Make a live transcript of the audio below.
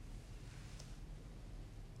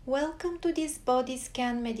Welcome to this body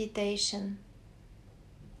scan meditation.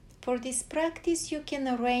 For this practice, you can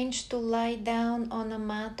arrange to lie down on a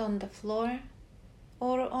mat on the floor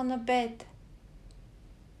or on a bed.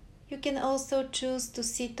 You can also choose to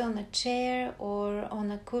sit on a chair or on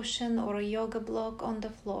a cushion or a yoga block on the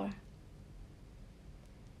floor.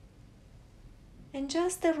 And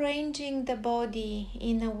just arranging the body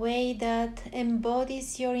in a way that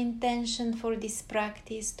embodies your intention for this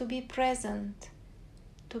practice to be present,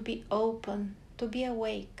 to be open, to be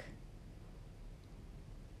awake.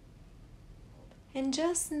 And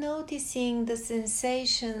just noticing the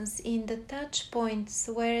sensations in the touch points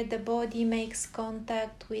where the body makes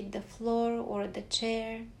contact with the floor or the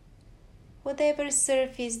chair, whatever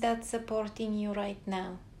surface that's supporting you right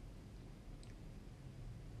now.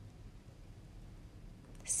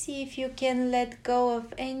 See if you can let go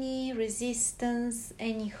of any resistance,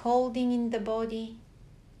 any holding in the body.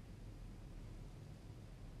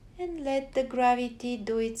 And let the gravity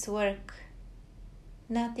do its work.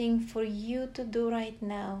 Nothing for you to do right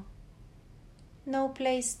now. No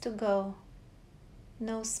place to go.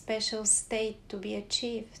 No special state to be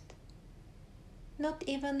achieved. Not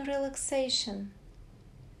even relaxation.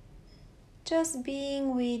 Just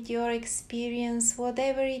being with your experience,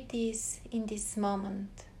 whatever it is in this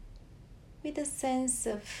moment. With a sense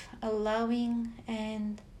of allowing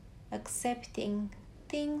and accepting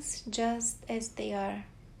things just as they are.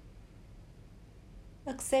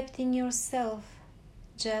 Accepting yourself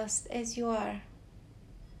just as you are,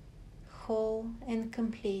 whole and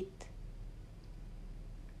complete.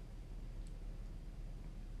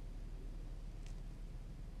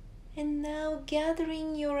 And now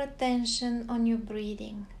gathering your attention on your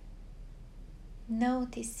breathing,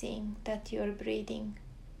 noticing that you are breathing.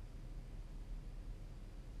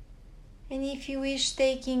 And if you wish,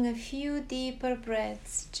 taking a few deeper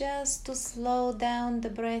breaths just to slow down the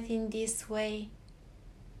breath in this way.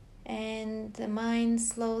 And the mind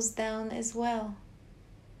slows down as well.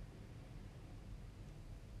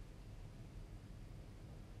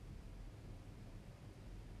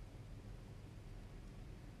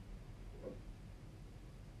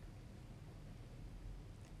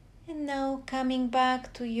 And now coming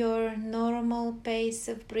back to your normal pace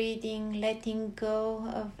of breathing, letting go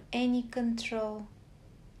of any control.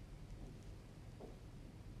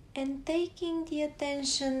 And taking the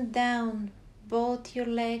attention down both your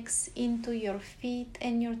legs into your feet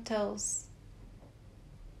and your toes.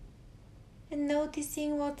 And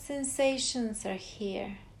noticing what sensations are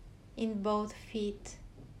here in both feet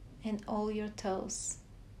and all your toes.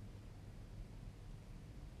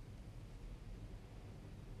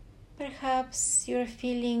 Perhaps you're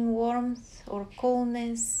feeling warmth or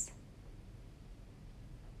coolness,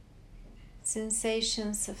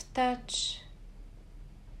 sensations of touch.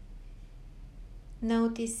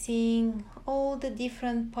 Noticing all the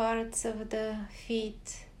different parts of the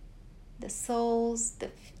feet, the soles,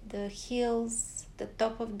 the heels, the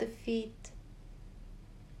top of the feet.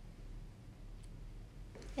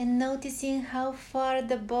 And noticing how far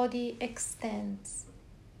the body extends,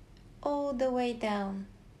 all the way down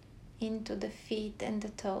into the feet and the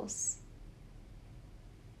toes.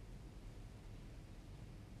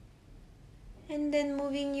 And then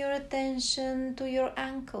moving your attention to your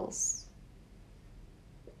ankles.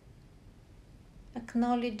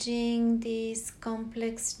 Acknowledging this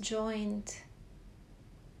complex joint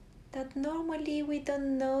that normally we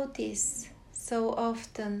don't notice so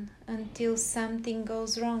often until something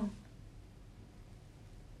goes wrong.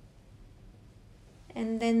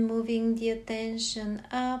 And then moving the attention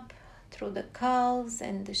up through the calves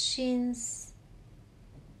and the shins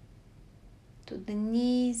to the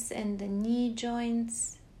knees and the knee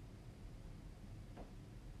joints.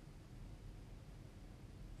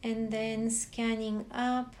 And then scanning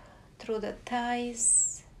up through the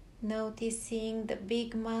thighs, noticing the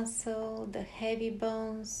big muscle, the heavy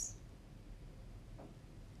bones.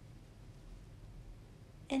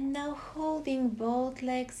 And now holding both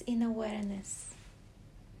legs in awareness.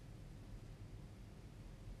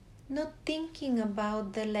 Not thinking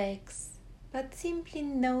about the legs, but simply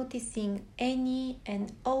noticing any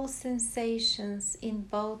and all sensations in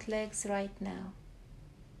both legs right now.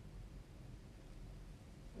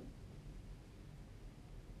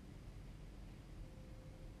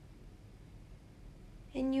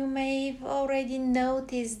 And you may have already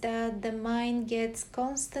noticed that the mind gets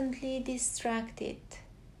constantly distracted.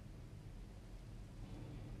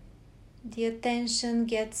 The attention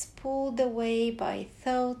gets pulled away by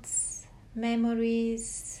thoughts,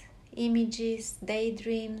 memories, images,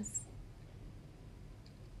 daydreams.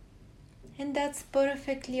 And that's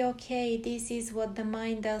perfectly okay. This is what the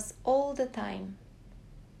mind does all the time.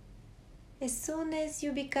 As soon as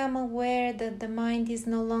you become aware that the mind is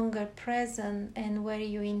no longer present and where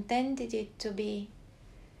you intended it to be,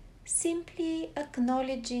 simply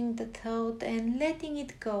acknowledging the thought and letting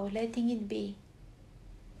it go, letting it be.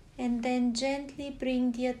 And then gently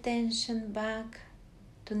bring the attention back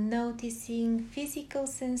to noticing physical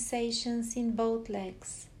sensations in both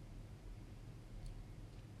legs.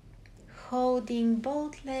 Holding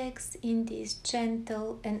both legs in this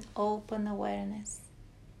gentle and open awareness.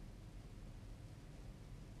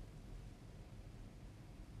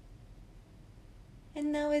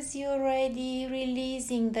 And now, as you're ready,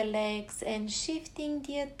 releasing the legs and shifting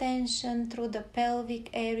the attention through the pelvic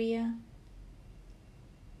area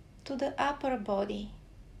to the upper body.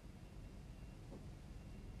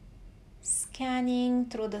 Scanning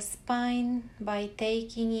through the spine by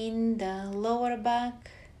taking in the lower back,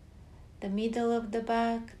 the middle of the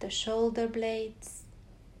back, the shoulder blades.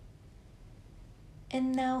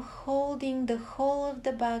 And now holding the whole of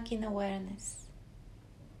the back in awareness.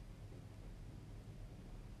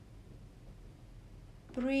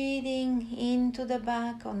 Breathing into the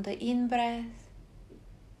back on the in-breath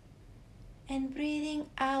and breathing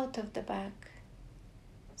out of the back,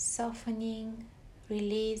 softening,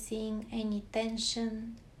 releasing any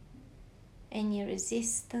tension, any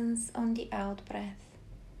resistance on the out-breath.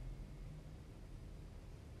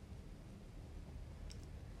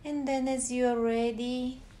 And then as you are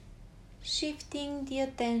ready, shifting the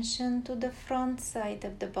attention to the front side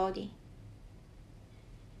of the body.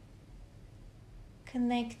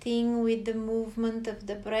 Connecting with the movement of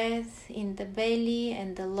the breath in the belly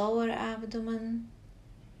and the lower abdomen.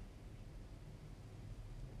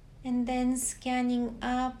 And then scanning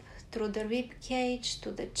up through the rib cage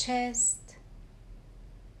to the chest.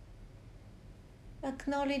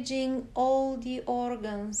 Acknowledging all the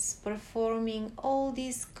organs performing all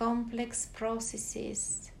these complex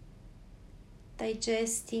processes.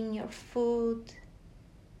 Digesting your food,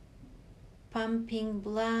 pumping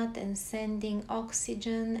blood and sending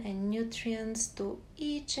oxygen and nutrients to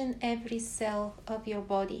each and every cell of your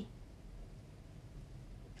body.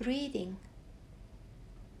 Breathing.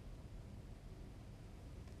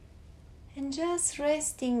 And just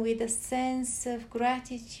resting with a sense of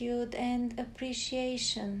gratitude and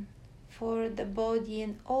appreciation for the body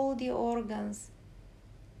and all the organs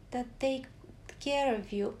that take care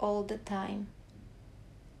of you all the time.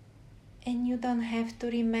 And you don't have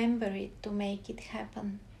to remember it to make it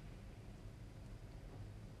happen.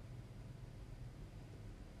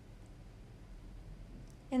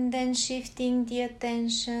 And then shifting the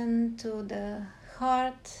attention to the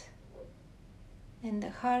heart and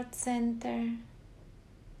the heart center,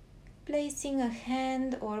 placing a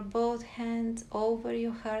hand or both hands over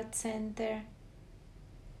your heart center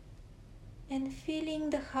and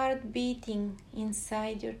feeling the heart beating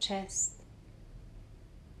inside your chest.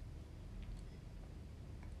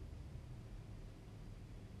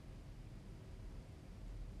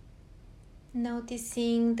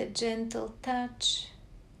 Noticing the gentle touch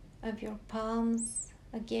of your palms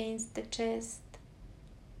against the chest.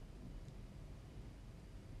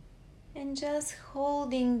 And just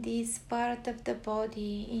holding this part of the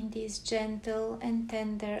body in this gentle and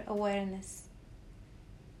tender awareness.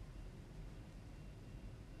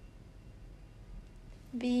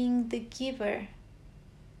 Being the giver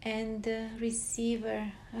and the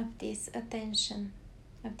receiver of this attention,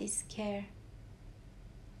 of this care.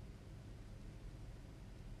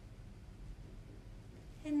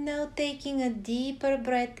 And now taking a deeper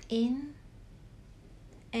breath in,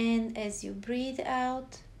 and as you breathe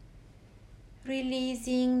out,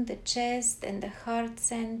 releasing the chest and the heart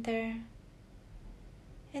center.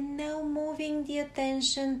 And now moving the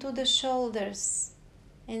attention to the shoulders,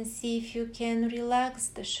 and see if you can relax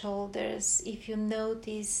the shoulders, if you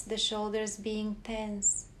notice the shoulders being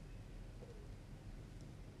tense.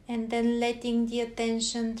 And then letting the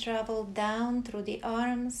attention travel down through the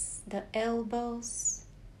arms, the elbows,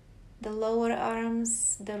 the lower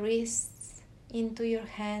arms, the wrists, into your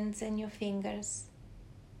hands and your fingers.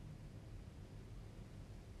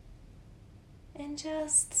 And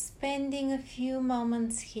just spending a few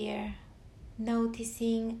moments here,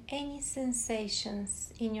 noticing any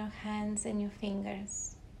sensations in your hands and your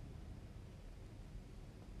fingers.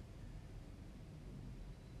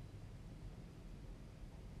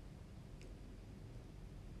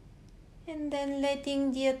 And then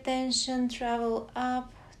letting the attention travel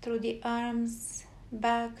up through the arms,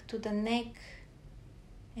 back to the neck,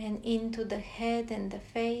 and into the head and the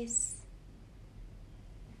face.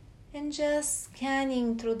 And just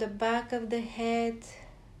scanning through the back of the head,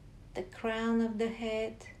 the crown of the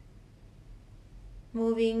head,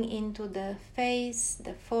 moving into the face,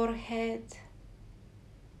 the forehead,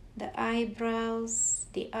 the eyebrows,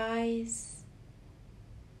 the eyes,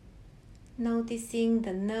 noticing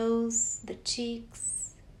the nose, the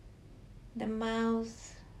cheeks, the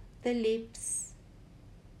mouth, the lips,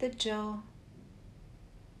 the jaw,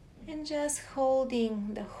 and just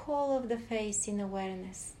holding the whole of the face in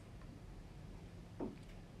awareness.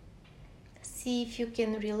 See if you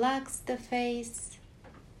can relax the face,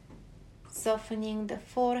 softening the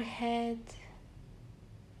forehead,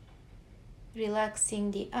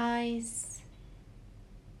 relaxing the eyes,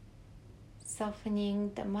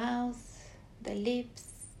 softening the mouth, the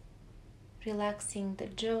lips, relaxing the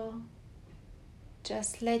jaw,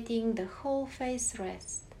 just letting the whole face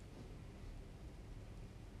rest.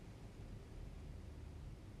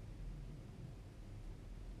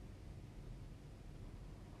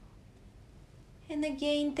 And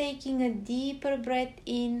again, taking a deeper breath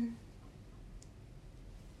in,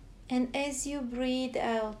 and as you breathe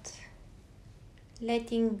out,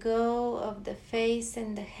 letting go of the face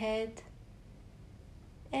and the head,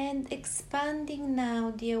 and expanding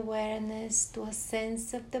now the awareness to a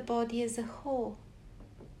sense of the body as a whole,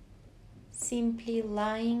 simply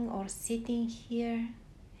lying or sitting here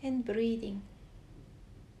and breathing.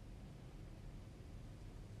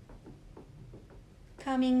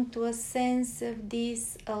 Coming to a sense of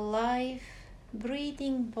this alive,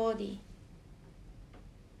 breathing body.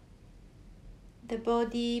 The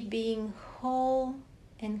body being whole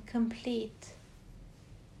and complete.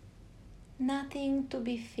 Nothing to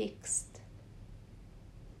be fixed.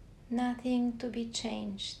 Nothing to be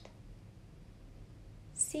changed.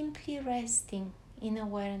 Simply resting in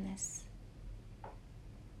awareness.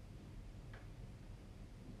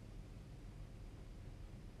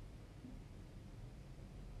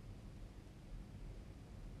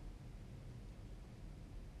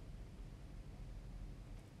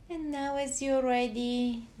 And now, as you're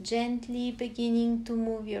ready, gently beginning to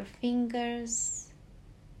move your fingers,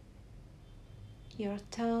 your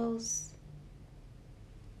toes,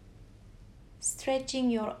 stretching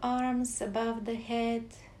your arms above the head.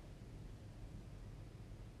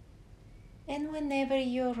 And whenever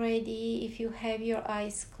you're ready, if you have your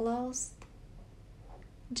eyes closed,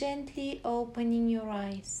 gently opening your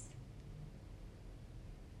eyes.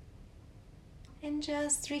 And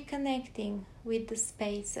just reconnecting with the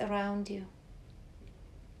space around you.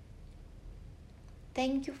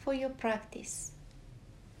 Thank you for your practice.